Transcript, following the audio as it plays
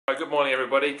Good morning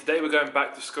everybody. Today we're going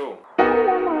back to school.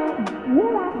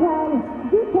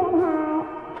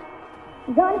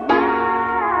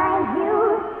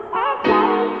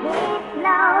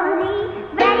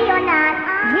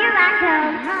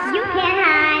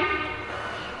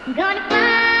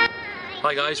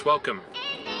 Hi guys, welcome.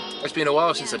 It's been a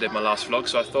while since I did my last vlog,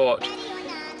 so I thought,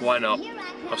 why not?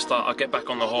 I'll get back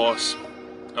on the horse,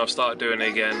 I'll start doing it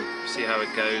again, see how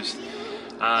it goes.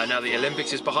 Now the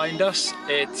Olympics is behind us,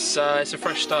 it's a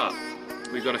fresh start.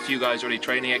 We've got a few guys already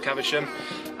training at Caversham,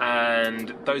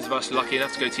 and those of us lucky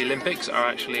enough to go to the Olympics are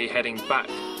actually heading back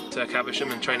to Caversham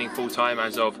and training full time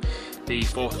as of the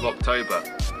 4th of October.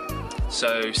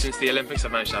 So since the Olympics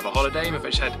I've managed to have a holiday, and I've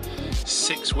actually had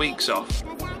 6 weeks off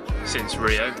since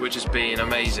Rio, which has been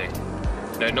amazing.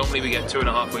 You know, normally we get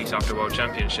 2.5 weeks after World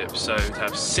Championships, so to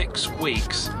have 6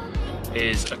 weeks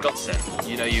is a godsend.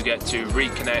 You know, you get to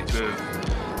reconnect with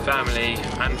family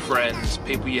and friends,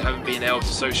 people you haven't been able to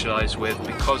socialise with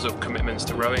because of commitments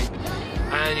to rowing,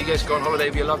 and you get to go on holiday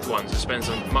with your loved ones and spend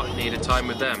some much needed time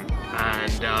with them.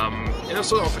 And it's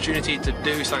also an opportunity to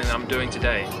do something that I'm doing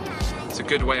today. It's a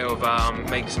good way of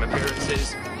making some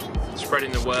appearances,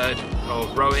 spreading the word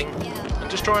of rowing,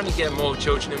 and just trying to get more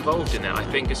children involved in it. I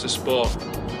think it's a sport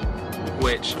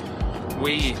which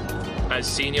we, as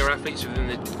senior athletes within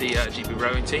the GP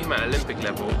rowing team at Olympic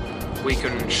level, we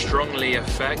can strongly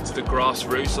affect the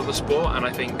grassroots of the sport. And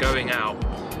I think going out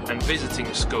and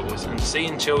visiting schools and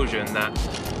seeing children that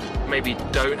maybe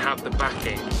don't have the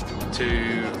backing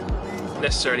to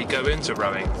necessarily go into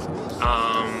rowing,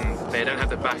 they don't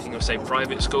have the backing of, say,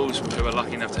 private schools who are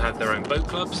lucky enough to have their own boat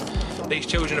clubs. These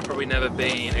children have probably never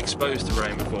been exposed to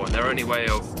rowing before, and their only way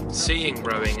of seeing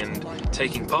rowing and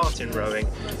taking part in rowing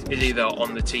is either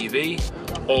on the TV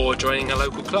or joining a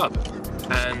local club.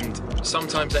 And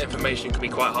sometimes that information can be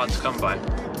quite hard to come by.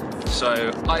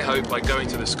 So I hope by going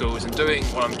to the schools and doing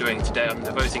what I'm doing today, I'm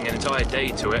devoting an entire day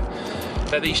to it,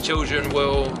 that these children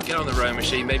will get on the rowing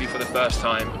machine maybe for the first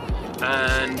time,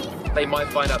 and they might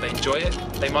find out they enjoy it.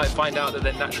 They might find out that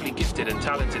they're naturally gifted and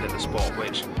talented in the sport,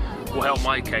 which will help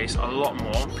my case a lot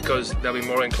more, because they'll be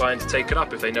more inclined to take it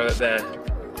up if they know that they're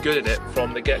good at it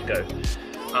from the get-go.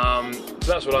 So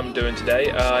that's what I'm doing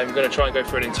today. I'm going to try and go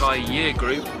for an entire year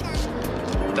group.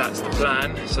 That's the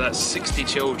plan. So that's 60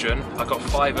 children. I've got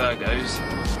 5 ergos.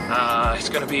 It's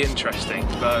going to be interesting,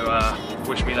 so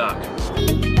wish me luck.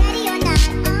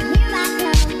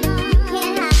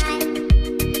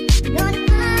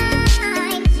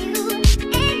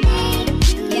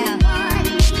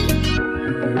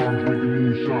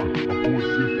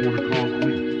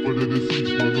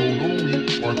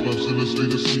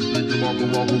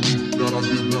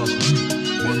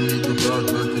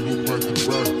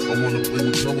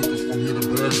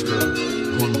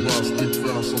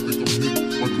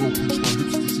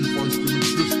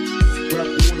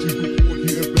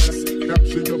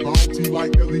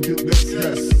 Like Elliot Ness,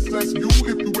 yes, that's you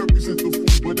if you represent the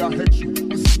food, but I hate you.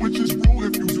 This switch is rule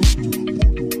if you do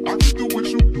voodoo. I can do what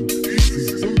you do,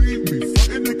 easy, believe me.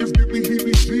 Frontin' niggas give me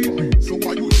heebie-jeebies, so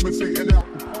why you imitating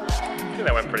apple? I think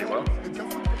that went pretty well.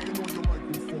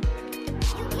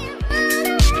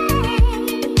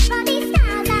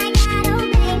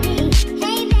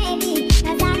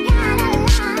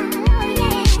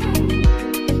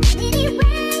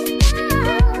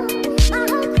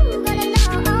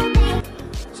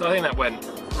 So I think that went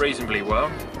reasonably well.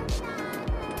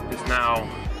 It's now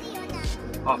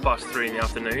 3:30 in the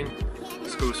afternoon.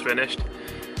 School's finished,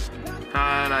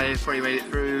 and I've probably made it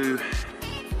through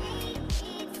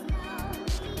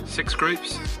 6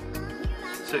 groups.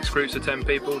 6 groups of 10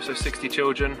 people, so 60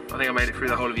 children. I think I made it through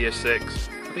the whole of year 6.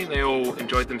 I think they all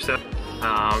enjoyed themselves.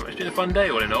 It's been a fun day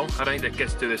all in all. I don't think I get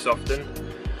to do this often.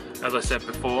 As I said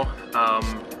before,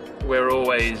 we're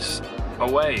always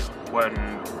away when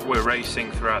we're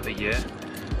racing throughout the year,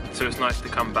 so it's nice to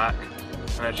come back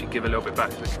and actually give a little bit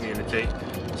back to the community.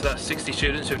 So that's 60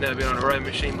 students who've never been on a rowing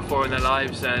machine before in their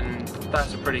lives, and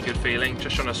that's a pretty good feeling.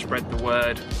 Just trying to spread the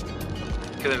word,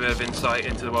 give them a bit of insight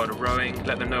into the world of rowing,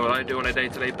 let them know what I do on a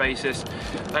day-to-day basis,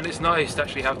 and it's nice to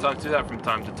actually have time to do that from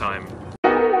time to time.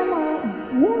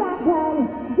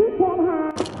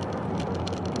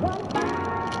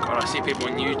 God, I see people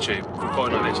on YouTube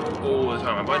recording like this all the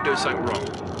time. Am I doing something wrong?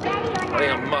 I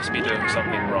think I must be doing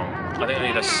something wrong. I think I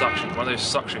need a suction, one of those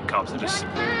suction cups that just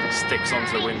sticks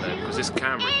onto the window, because this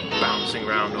camera is bouncing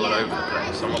around all over the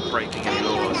place. I'm not breaking any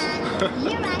laws.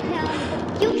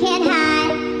 You can't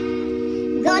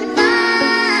hide. Gonna find